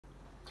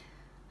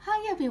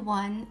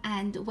everyone,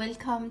 and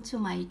welcome to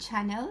my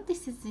channel.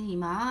 This is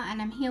Zima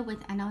and I'm here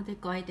with another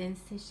guidance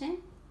session.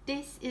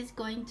 This is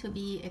going to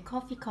be a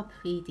coffee cup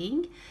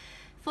reading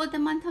for the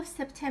month of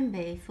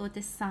September for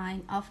the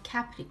sign of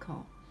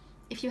Capricorn.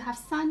 If you have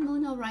sun,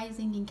 moon or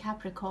rising in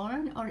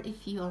Capricorn, or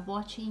if you are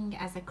watching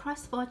as a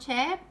cross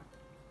watcher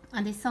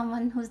and there's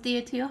someone who's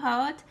dear to your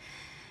heart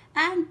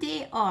and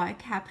they are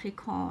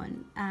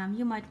Capricorn,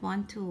 you might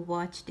want to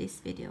watch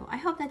this video. I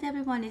hope that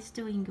everyone is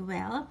doing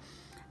well.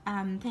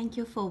 Thank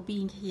you for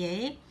being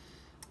here.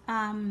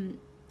 If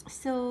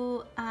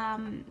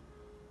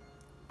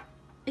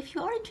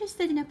you are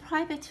interested in a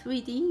private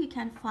reading, you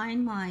can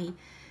find my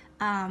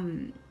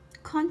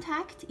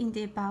contact in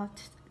the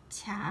About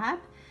tab.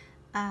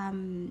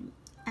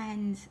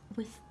 And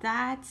with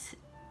that,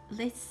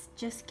 let's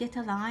just get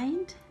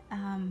aligned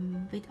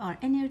with our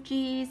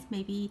energies.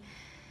 Maybe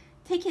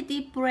take a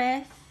deep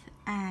breath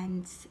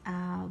and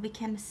we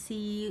can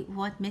see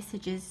what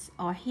messages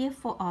are here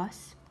for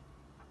us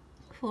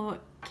for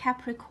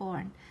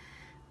Capricorn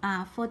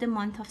for the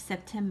month of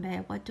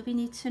September. What do we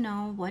need to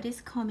know? What is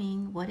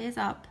coming? What is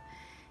up?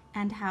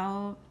 And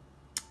how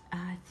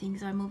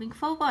things are moving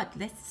forward.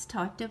 Let's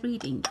start the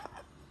reading.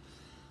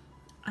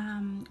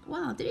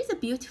 Wow, there is a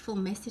beautiful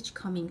message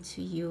coming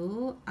to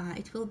you.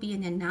 It will be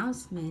an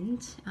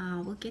announcement.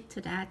 We'll get to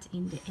that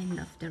in the end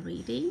of the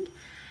reading.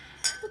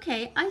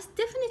 Okay, I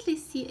definitely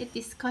see a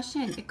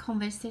discussion, a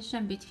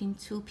conversation between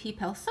two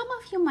people. Some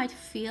of you might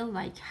feel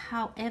like,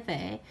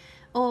 however,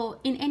 or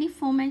in any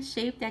form and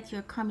shape that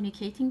you're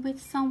communicating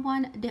with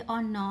someone, they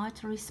are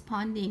not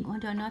responding, or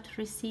they're not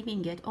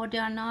receiving it, or they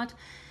are not,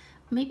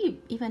 maybe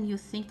even you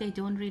think they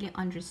don't really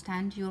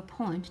understand your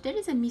point. There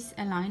is a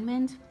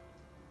misalignment,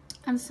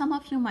 and some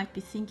of you might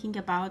be thinking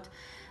about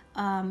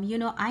you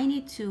know, I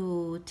need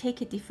to take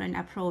a different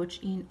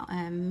approach in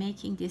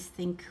making this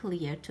thing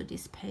clear to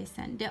this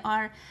person. They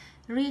are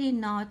really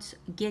not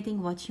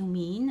getting what you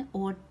mean,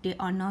 or they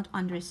are not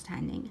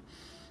understanding.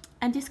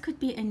 And this could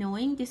be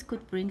annoying. This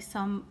could bring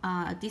some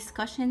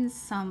discussions,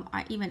 some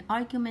even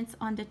arguments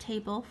on the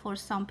table for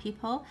some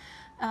people.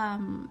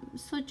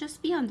 So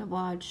just be on the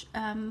watch.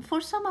 For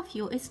some of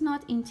you, it's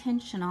not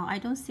intentional. I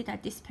don't see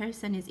that this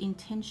person is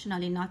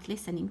intentionally not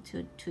listening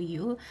to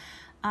you.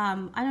 I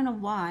don't know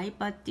why,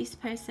 but this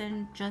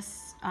person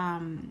just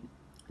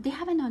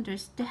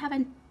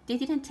they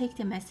didn't take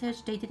the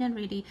message. It didn't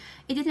really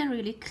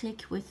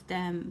click with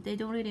them. They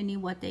don't really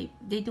know they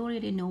don't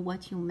really know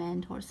what you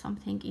meant, or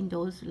something in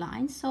those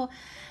lines. So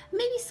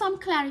maybe some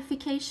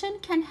clarification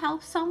can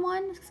help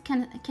someone,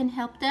 can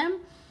help them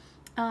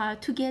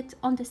to get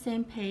on the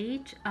same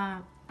page.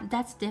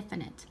 That's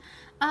definite.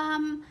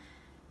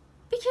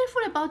 Be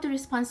careful about the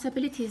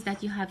responsibilities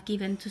that you have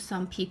given to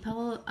some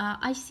people.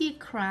 I see a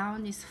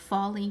crown is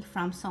falling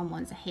from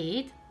someone's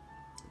head.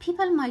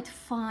 People might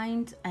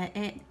find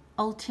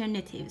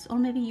alternatives, or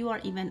maybe you are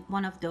even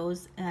one of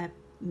those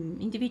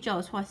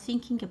individuals who are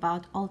thinking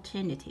about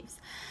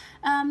alternatives.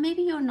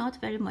 Maybe you're not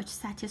very much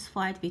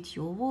satisfied with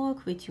your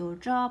work, with your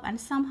job,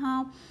 and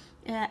somehow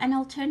an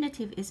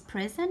alternative is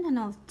present, an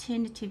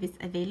alternative is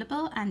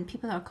available, and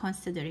people are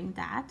considering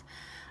that.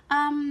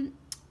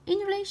 In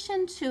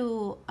relation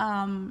to,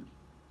 I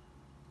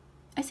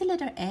see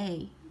letter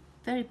A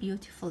very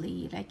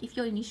beautifully. Like if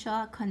your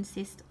initial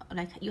consists,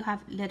 like you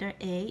have letter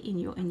A in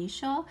your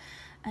initial,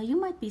 you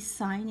might be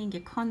signing a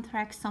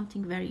contract,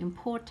 something very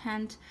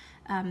important,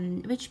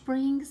 which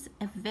brings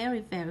a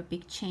very, very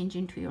big change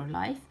into your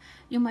life.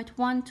 You might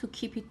want to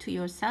keep it to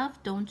yourself.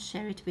 Don't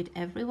share it with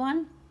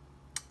everyone.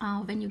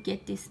 When you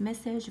get this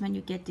message, when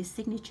you get this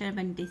signature,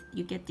 when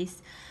you get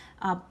this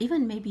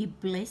even maybe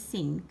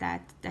blessing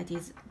that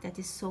is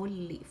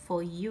solely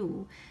for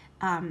you,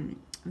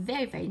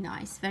 very, very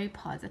nice, very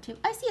positive.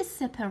 I see a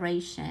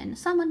separation.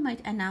 Someone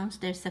might announce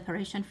their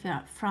separation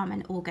from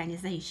an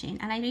organization,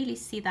 and I really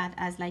see that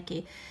as like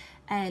a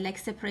like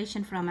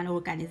separation from an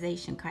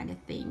organization kind of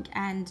thing.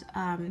 And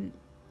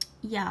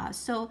yeah,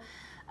 so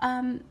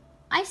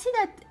I see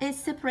that a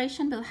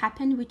separation will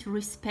happen with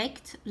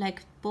respect,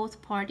 like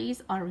both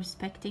parties are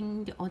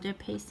respecting the other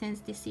person's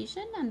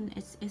decision, and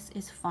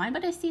it's fine.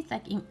 But I see it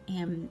like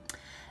in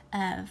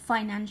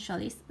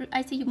financially.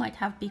 I see you might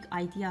have big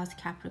ideas,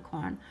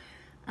 Capricorn.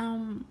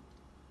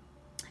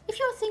 If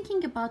you're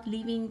thinking about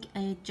leaving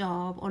a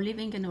job or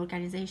leaving an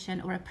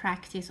organization or a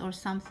practice or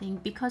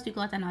something because you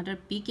got another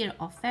bigger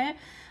offer,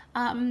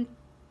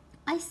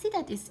 I see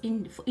that is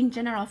in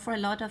general for a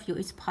lot of you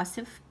it's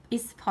positive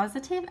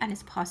and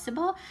it's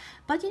possible,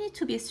 but you need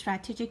to be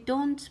strategic.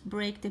 Don't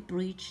break the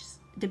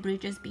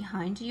bridges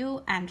behind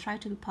you, and try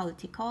to be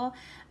political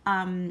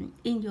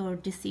in your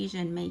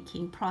decision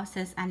making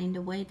process and in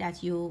the way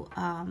that you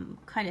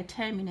kind of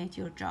terminate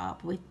your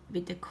job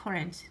with the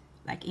current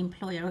like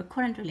employer or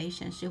current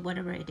relationship,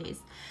 whatever it is.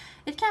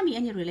 It can be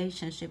any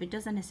relationship. It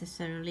doesn't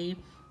necessarily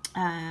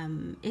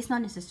it's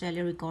not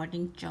necessarily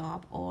regarding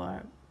job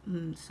or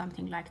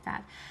something like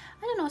that.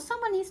 I don't know,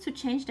 someone needs to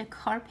change the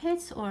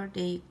carpets or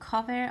the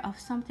cover of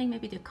something,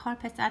 maybe the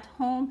carpets at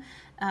home.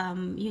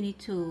 You need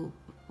to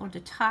or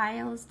the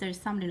tiles. There's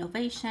some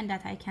renovation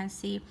that I can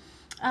see.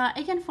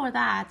 Again, for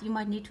that, you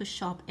might need to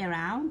shop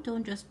around.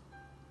 Don't just,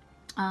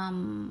 I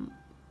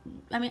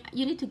mean,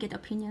 you need to get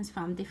opinions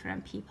from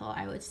different people,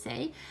 I would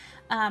say.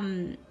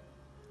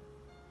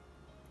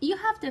 You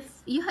have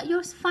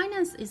your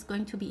finance is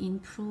going to be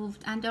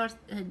improved, and there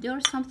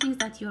are some things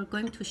that you're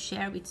going to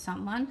share with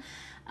someone.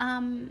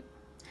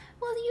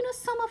 Well, you know,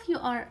 some of you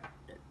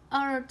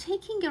are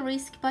taking a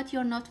risk, but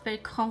you're not very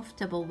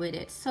comfortable with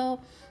it. So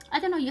I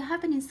don't know, you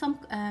have been in some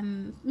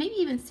maybe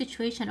even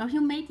situation, or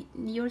you made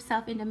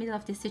yourself in the middle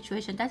of this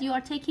situation that you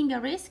are taking a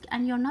risk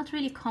and you're not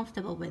really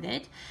comfortable with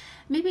it.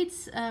 Maybe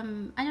it's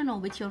I don't know,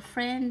 with your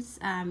friends,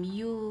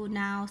 you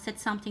now said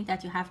something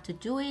that you have to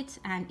do it,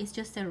 and it's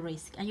just a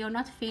risk, and you're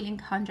not feeling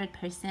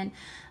 100%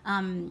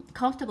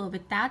 comfortable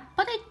with that.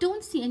 But I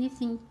don't see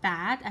anything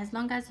bad as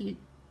long as you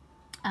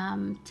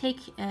take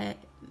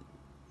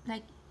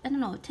like, I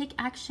don't know, take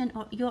action,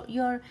 or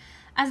your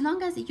as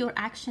long as your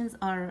actions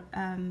are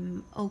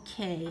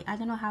okay. I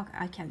don't know how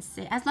I can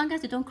say, as long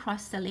as you don't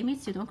cross the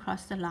limits, you don't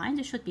cross the line,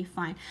 you should be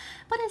fine.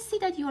 But I see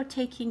that you are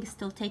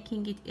still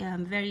taking it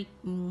very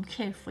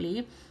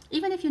carefully.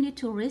 Even if you need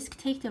to risk,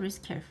 take the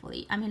risk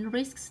carefully. I mean,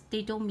 risks,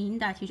 they don't mean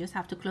that you just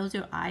have to close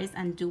your eyes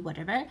and do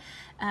whatever.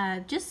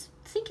 Just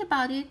think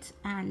about it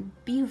and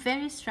be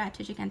very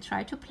strategic and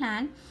try to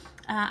plan.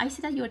 I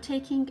see that you're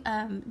taking,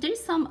 there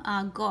is some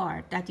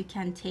guard that you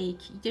can take.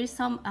 There is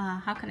some,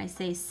 how can I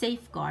say,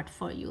 safeguard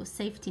for you,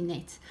 safety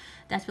net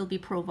that will be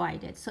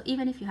provided. So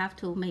even if you have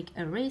to make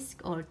a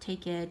risk or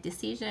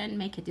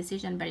make a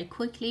decision very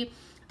quickly,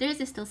 there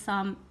is still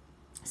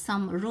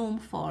some room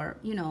for,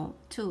 you know,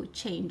 to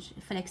change,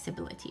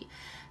 flexibility.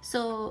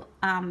 So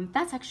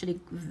that's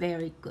actually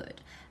very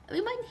good. We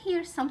might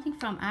hear something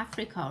from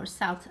Africa or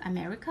South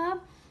America.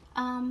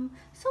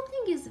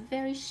 Something is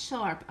very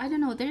sharp. I don't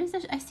know,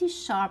 I see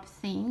sharp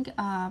thing.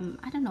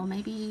 I don't know,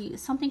 maybe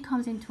something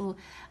comes into,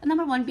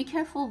 number one, be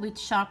careful with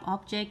sharp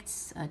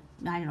objects. I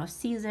don't know,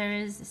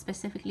 scissors,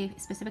 specifically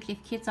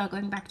if kids are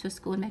going back to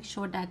school, make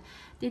sure that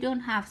they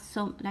don't have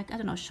some, like, I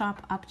don't know,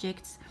 sharp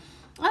objects.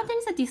 There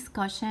is a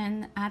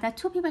discussion that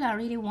two people are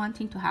really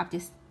wanting to have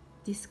this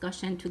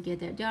discussion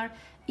together. They are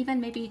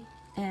even maybe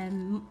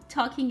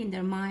talking in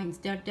their minds.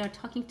 They're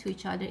talking to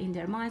each other in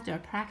their minds. They're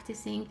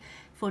practicing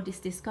for this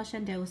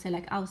discussion. They will say,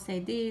 like, I'll say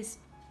this.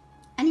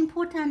 An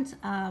important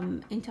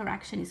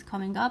interaction is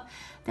coming up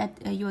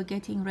that you are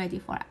getting ready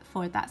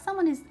for that.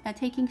 Someone is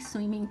taking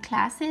swimming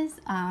classes,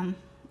 and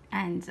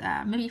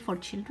maybe for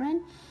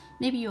children.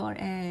 Maybe you're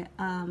a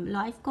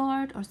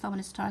lifeguard, or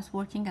someone starts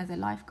working as a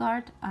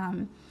lifeguard.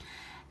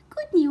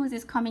 Good news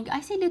is coming.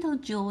 I see little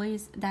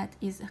joys that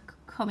is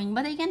coming,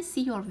 but I can see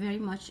you're very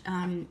much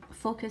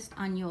focused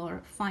on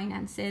your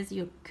finances,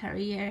 your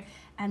career,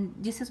 and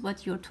this is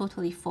what you're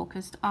totally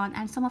focused on.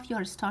 And some of you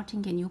are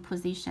starting a new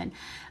position.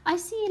 I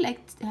see like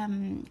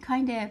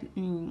kind of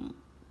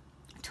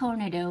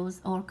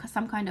tornadoes or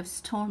some kind of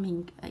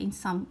storming in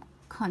some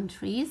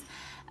countries,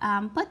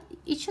 but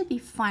it should be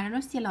fine. I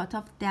don't see a lot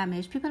of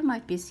damage. People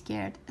might be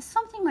scared.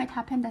 Something might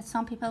happen that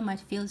some people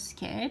might feel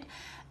scared.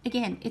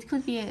 Again, it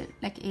could be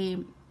like a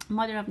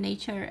mother of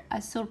nature,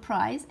 a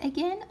surprise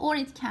again, or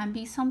it can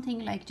be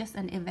something like just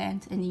an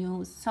event, a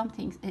news,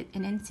 something,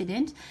 an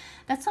incident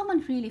that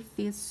someone really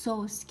feels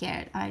so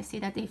scared. I see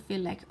that they feel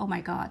like, oh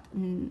my God,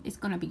 it's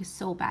gonna be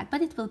so bad,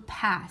 but it will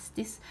pass.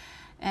 This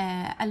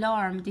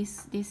alarm,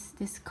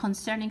 this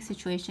concerning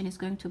situation is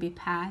going to be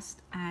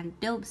passed, and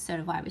they'll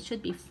survive. It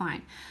should be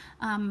fine.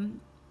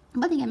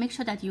 But again, make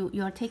sure that you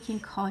are taking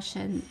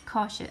caution,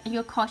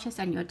 you're cautious,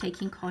 and you're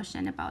taking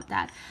caution about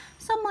that.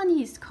 Some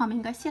money is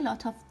coming. I see a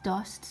lot of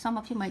dust. Some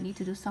of you might need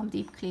to do some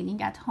deep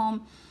cleaning at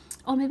home,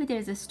 or maybe there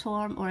is a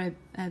storm or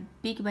a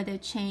big weather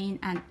change,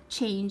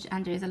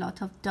 and there is a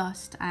lot of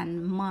dust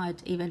and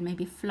mud, even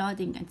maybe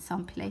flooding in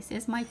some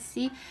places. Might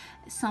see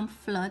some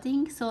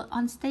flooding. So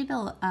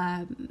unstable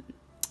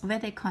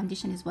weather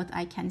condition is what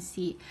I can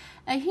see.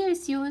 Here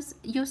is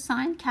your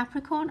sign,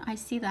 Capricorn. I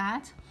see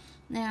that.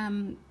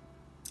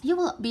 You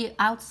will be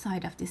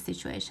outside of this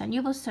situation.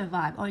 You will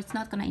survive, or it's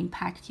not going to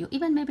impact you.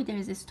 Even maybe there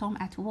is a storm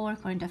at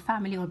work or in the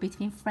family or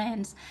between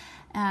friends.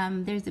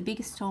 There is a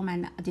big storm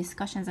and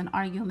discussions and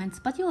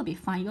arguments, but you will be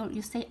fine.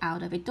 You stay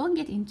out of it. Don't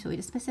get into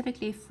it.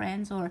 Specifically if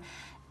friends or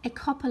a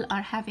couple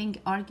are having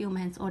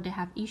arguments or they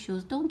have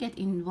issues, don't get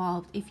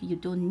involved if you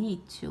don't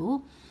need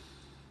to.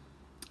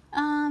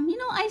 You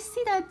know, I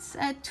see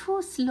that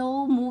two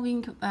slow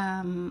moving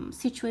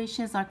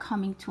situations are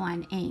coming to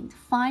an end.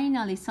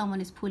 Finally,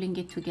 someone is pulling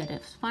it together.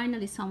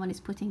 Finally, someone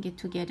is putting it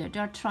together.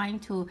 They're trying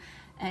to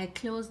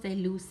close the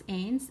loose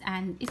ends,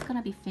 and it's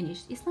gonna be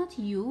finished. It's not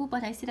you,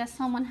 but I see that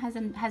someone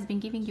has been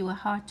giving you a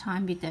hard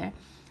time with their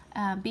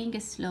being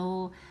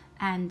slow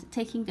and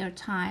taking their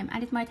time,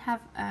 and it might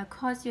have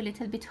caused you a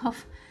little bit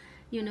of,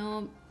 you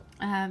know,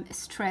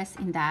 stress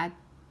in that.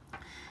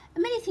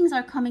 Many things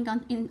are coming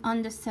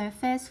on the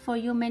surface for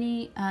you.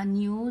 Many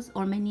news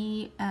or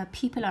many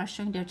people are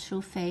showing their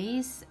true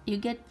face. You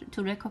get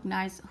to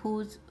recognize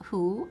who's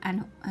who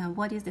and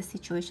what is the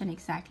situation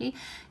exactly.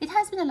 It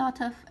has been a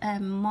lot of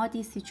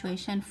muddy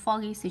situation,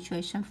 foggy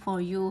situation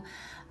for you.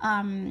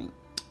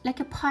 Like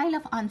a pile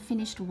of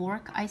unfinished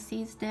work I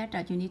see is there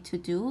that you need to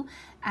do,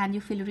 and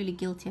you feel really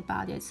guilty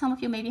about it. Some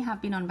of you maybe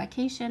have been on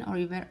vacation or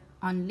you were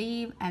on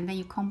leave, and then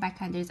you come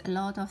back and there's a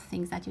lot of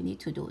things that you need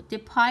to do. The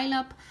pile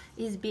up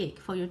is big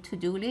for your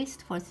to-do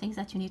list, for things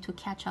that you need to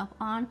catch up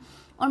on,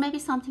 or maybe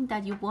something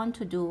that you want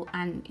to do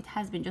and it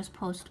has been just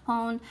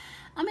postponed.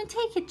 I mean,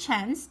 take a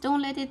chance.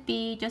 Don't let it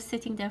be just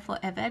sitting there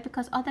forever,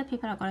 because other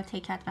people are going to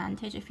take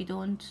advantage if you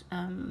don't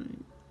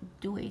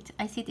do it.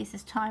 I see this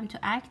is time to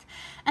act,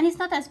 and it's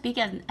not as big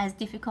and as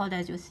difficult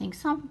as you think.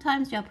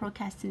 Sometimes you're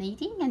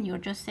procrastinating and you're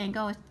just saying,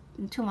 oh,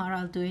 tomorrow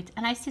I'll do it,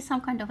 and I see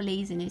some kind of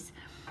laziness.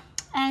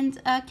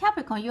 And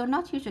Capricorn, you're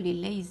not usually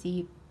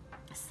lazy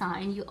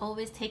sign. You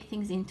always take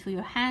things into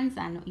your hands,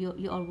 and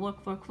you are work.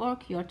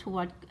 You're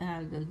toward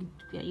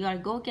you are a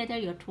go-getter.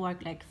 You're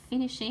toward like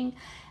finishing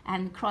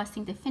and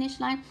crossing the finish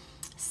line.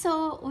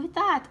 So with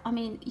that, I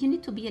mean, you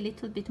need to be a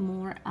little bit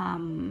more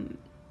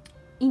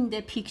in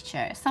the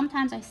picture.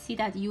 Sometimes I see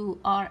that you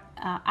are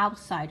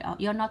outside.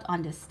 You're not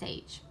on the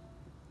stage.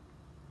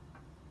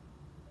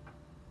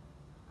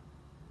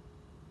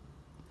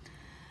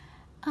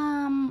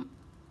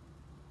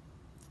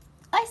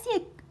 I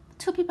see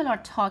two people are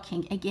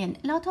talking. Again,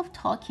 a lot of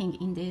talking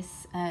in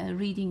this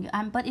reading,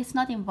 but it's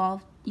not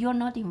involved. You're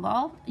not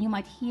involved. You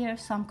might hear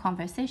some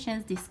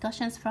conversations,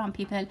 discussions from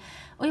people,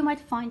 or you might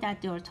find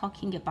that they're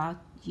talking about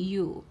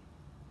you.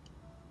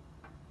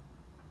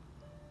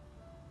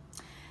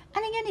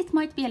 And again, it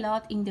might be a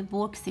lot in the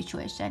work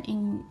situation,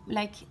 in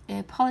like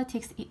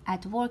politics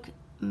at work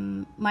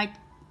might,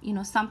 you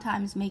know,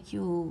 sometimes make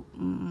you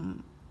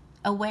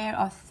aware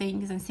of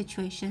things and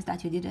situations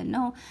that you didn't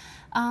know.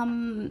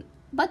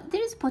 But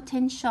there is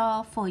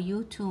potential for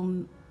you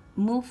to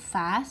move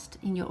fast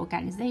in your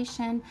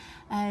organization.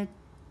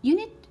 You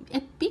need a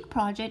big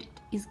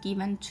project is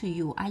given to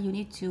you, and you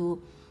need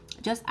to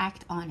just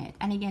act on it.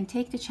 And again,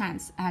 take the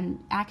chance and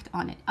act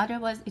on it.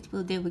 Otherwise,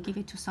 they will give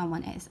it to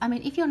someone else. I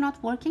mean, if you're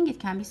not working, it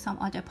can be some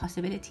other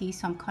possibility,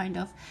 some kind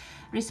of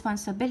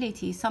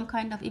responsibility, some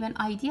kind of even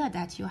idea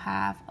that you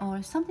have,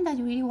 or something that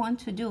you really want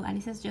to do, and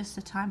this is just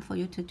the time for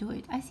you to do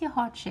it. I see a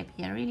heart shape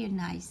here, really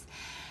nice.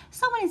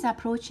 Someone is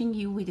approaching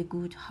you with a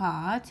good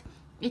heart.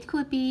 It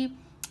could be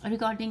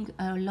regarding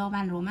love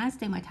and romance.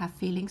 They might have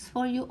feelings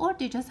for you, or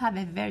they just have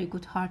a very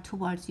good heart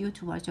towards you,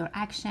 towards your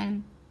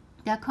action.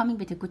 They're coming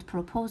with a good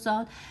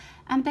proposal,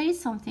 and there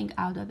is something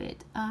out of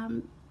it.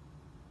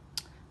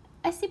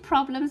 I see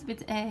problems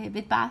with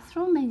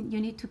bathroom, and you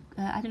need to,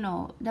 I don't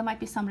know, there might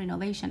be some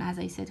renovation, as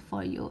I said,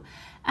 for you.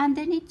 And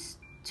there needs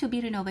to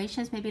be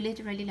renovations, maybe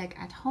literally like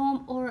at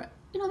home, or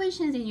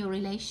innovations in your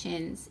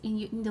relations,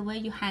 in the way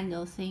you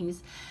handle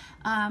things.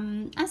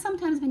 And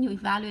sometimes when you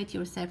evaluate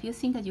yourself, you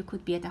think that you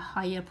could be at a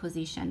higher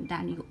position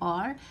than you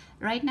are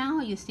right now.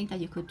 You think that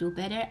you could do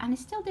better, and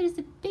still there is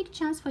a big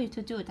chance for you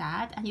to do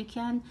that. And you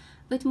can,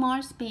 with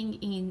Mars being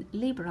in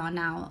Libra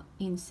now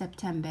in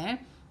September,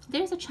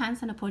 there is a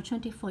chance and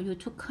opportunity for you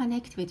to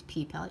connect with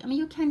people. I mean,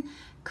 you can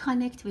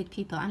connect with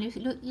people, and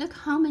you look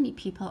how many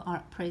people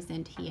are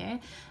present here.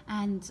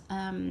 And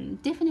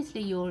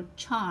definitely your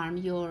charm,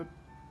 your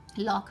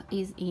luck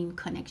is in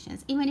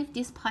connections. Even if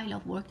this pile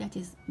of work that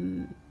is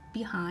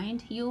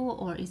behind you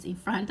or is in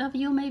front of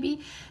you, maybe,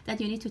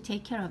 that you need to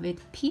take care of it,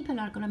 people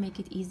are going to make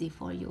it easy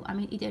for you. I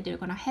mean, either they're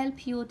going to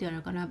help you,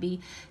 they're going to be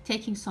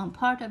taking some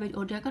part of it,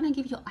 or they're going to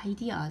give you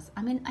ideas.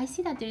 I mean, I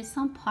see that there is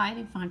some pile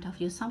in front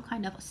of you, some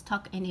kind of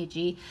stuck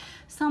energy,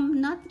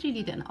 some, not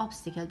really an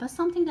obstacle, but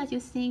something that you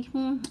think,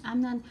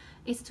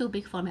 it's too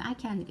big for me, I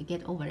can't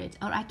get over it,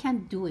 or I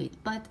can't do it.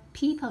 But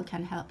people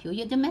can help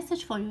you. The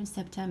message for you in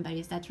September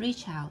is that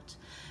reach out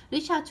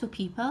to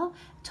people,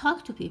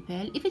 talk to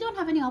people. If you don't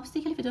have any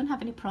obstacle, if you don't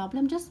have any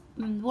problem, just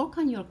work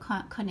on your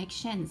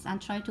connections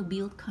and try to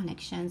build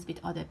connections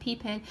with other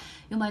people.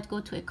 You might go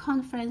to a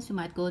conference, you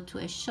might go to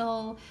a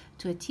show,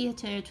 to a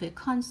theater, to a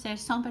concert,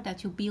 somewhere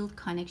that you build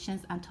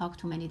connections and talk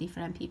to many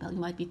different people. You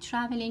might be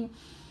traveling,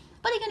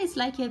 but again, it's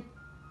like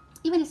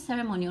even a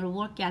ceremony or a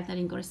work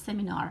gathering or a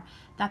seminar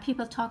that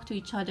people talk to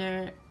each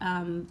other.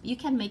 You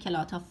can make a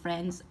lot of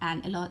friends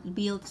and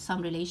build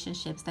some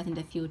relationships that in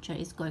the future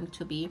is going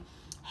to be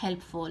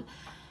helpful.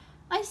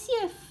 I see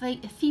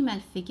a female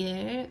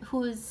figure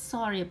who is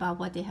sorry about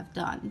what they have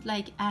done,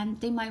 and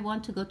they might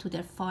want to go to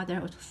their father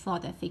or to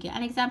father figure.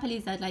 An example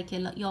is that like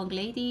a young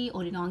lady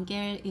or a young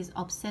girl is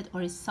upset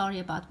or is sorry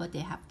about what they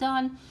have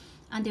done,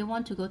 and they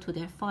want to go to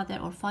their father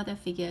or father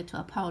figure to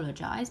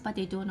apologize, but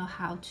they don't know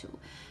how to.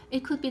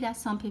 It could be that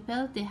some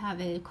people, they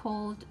have a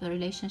cold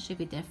relationship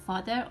with their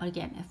father, or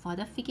again, a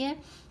father figure,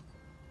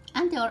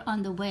 and they are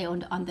on the way,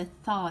 on the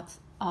thought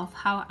of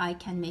how I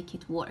can make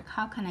it work,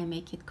 how can I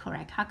make it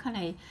correct, how can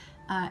I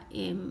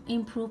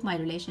improve my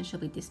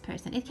relationship with this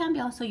person. It can be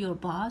also your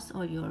boss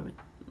or your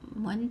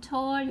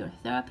mentor, your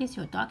therapist,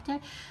 your doctor,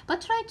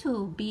 but try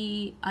to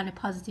be on a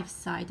positive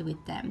side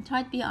with them.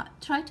 Try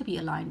to be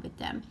aligned with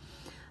them.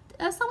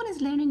 Someone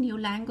is learning new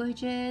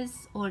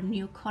languages or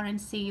new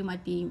currency, you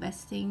might be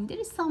investing. There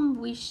is some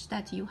wish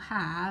that you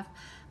have,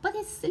 but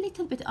it's a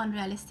little bit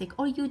unrealistic,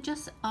 or you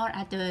just are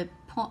at the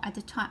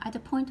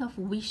point of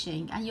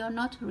wishing and you're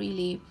not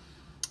really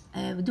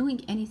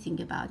doing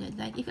anything about it.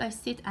 Like if I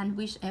sit and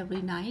wish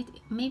every night,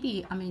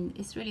 maybe, I mean,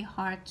 it's really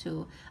hard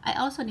to, I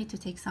also need to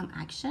take some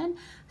action.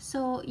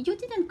 So you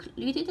didn't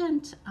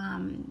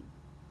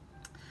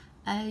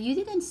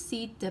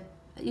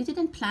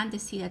plant the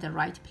seed at the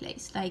right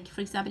place. Like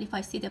for example, if I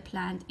see the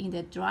plant in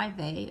the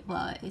driveway,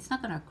 well, it's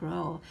not gonna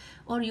grow.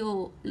 Or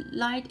you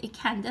light a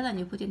candle and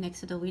you put it next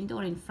to the window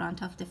or in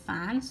front of the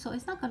fan, so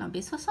it's not gonna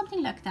be. So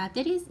something like that,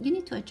 you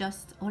need to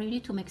adjust, or you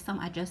need to make some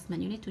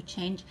adjustment. You need to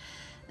change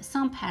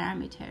some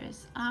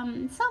parameters.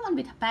 Someone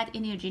with bad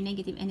energy,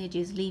 negative energy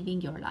is leaving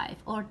your life,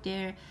 or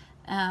their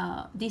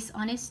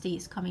dishonesty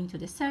is coming to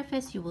the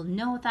surface. You will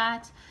know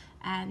that,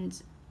 and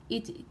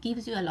it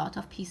gives you a lot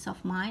of peace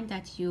of mind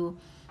that you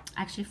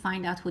actually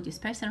find out who this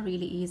person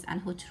really is and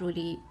who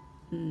truly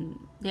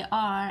they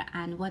are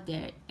and what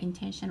their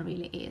intention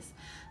really is.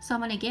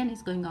 Someone again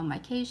is going on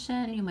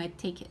vacation. You might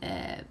take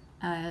a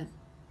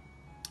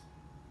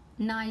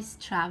nice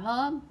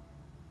travel.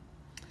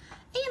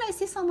 And I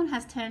see someone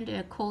has turned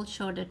a cold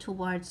shoulder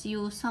towards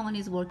you. Someone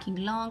is working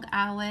long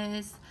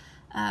hours.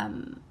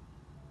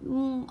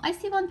 I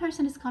see one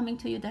person is coming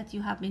to you that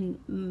you have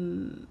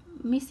been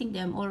missing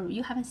them, or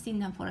you haven't seen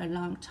them for a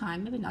long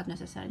time. Maybe not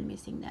necessarily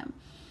missing them.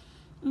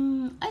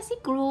 I see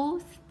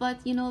growth, but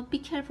you know, be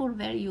careful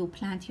where you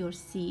plant your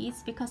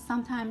seeds, because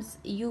sometimes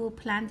you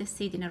plant the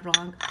seed in a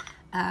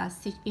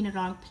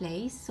wrong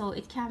place. So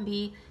it can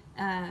be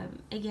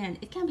again,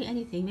 it can be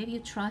anything. Maybe you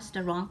trust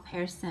the wrong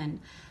person.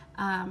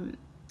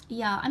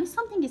 Yeah, I mean,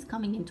 something is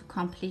coming into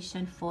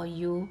completion for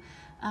you.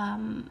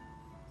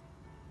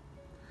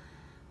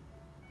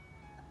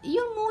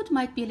 Your mood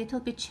might be a little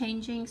bit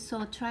changing,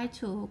 so try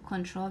to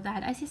control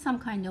that. I see some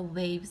kind of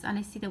waves, and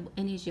I see the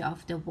energy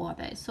of the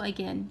water. So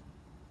again,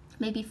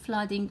 maybe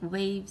flooding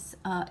waves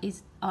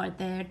are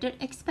there.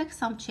 Expect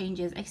some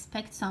changes,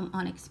 expect some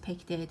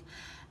unexpected.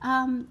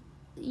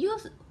 You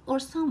or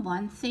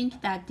someone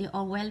think that they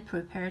are well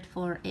prepared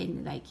for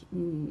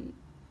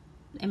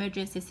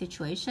emergency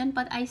situation,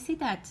 but I see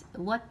that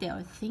what they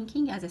are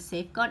thinking as a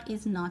safeguard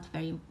is not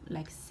very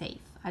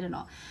safe. I don't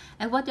know,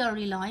 and what they are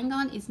relying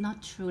on is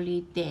not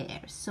truly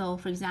there. So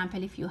for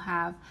example, if you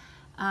have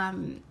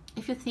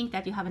if you think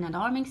that you have an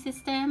alarming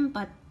system,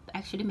 but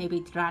actually maybe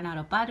it ran out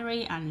of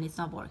battery and it's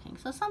not working,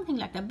 so something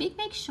like that.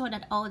 Make sure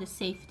that all the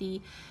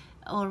safety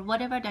or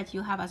whatever that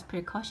you have as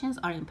precautions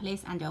are in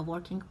place and they're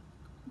working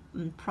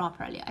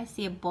properly. I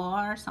see a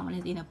bar, someone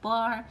is in a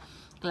bar,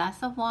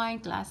 glass of wine,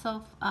 glass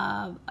of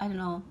I don't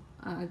know,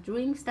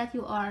 drinks that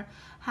you are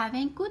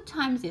having. Good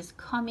times is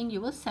coming.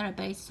 You will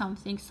celebrate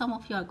something. Some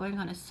of you are going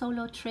on a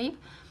solo trip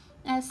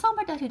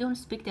somewhere that you don't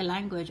speak the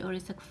language, or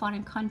it's a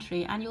foreign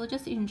country, and you'll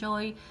just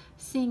enjoy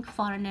seeing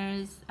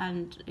foreigners,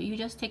 and you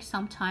just take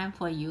some time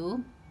for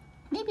you.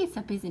 Maybe it's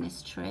a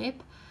business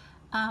trip.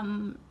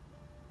 Someone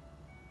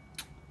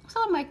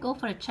might go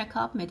for a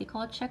checkup,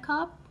 medical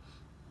checkup.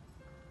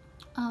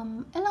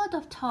 A lot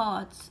of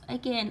thoughts.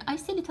 Again, I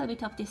see a little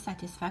bit of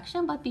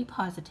dissatisfaction, but be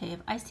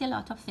positive. I see a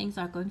lot of things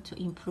are going to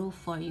improve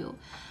for you.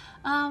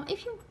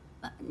 If you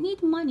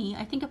need money,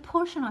 I think a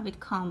portion of it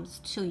comes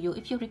to you.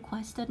 If you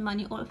requested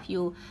money, or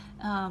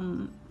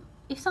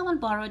if someone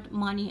borrowed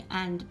money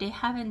and they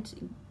haven't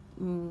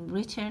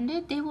returned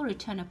it, they will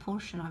return a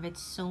portion of it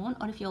soon.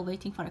 Or if you're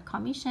waiting for a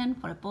commission,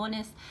 for a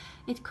bonus,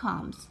 it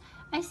comes.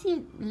 I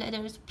see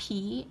letters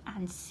P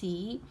and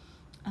C.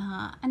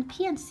 And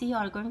P and C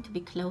are going to be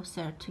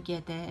closer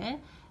together,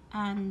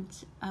 and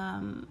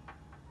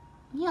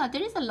yeah,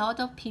 there is a lot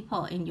of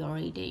people in your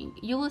reading.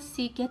 You will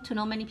get to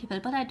know many people,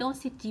 but I don't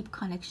see deep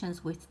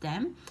connections with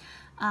them.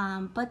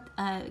 But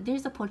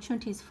there's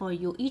opportunities for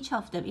you. Each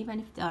of them, even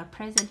if they are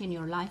present in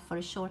your life for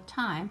a short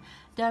time,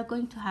 they are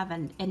going to have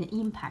an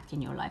impact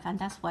in your life, and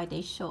that's why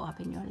they show up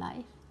in your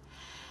life.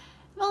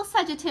 Well,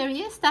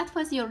 Sagittarius, that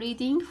was your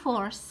reading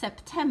for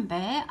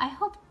September.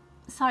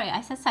 Sorry,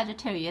 I said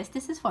Sagittarius.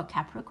 This is for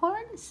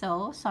Capricorn,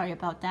 so sorry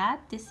about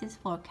that. This is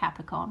for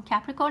Capricorn.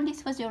 Capricorn,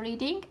 this was your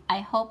reading. I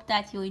hope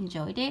that you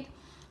enjoyed it.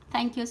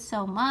 Thank you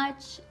so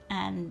much,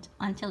 and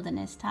until the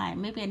next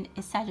time, maybe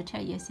a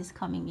Sagittarius is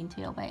coming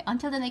into your way.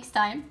 Until the next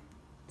time,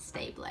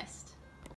 stay blessed.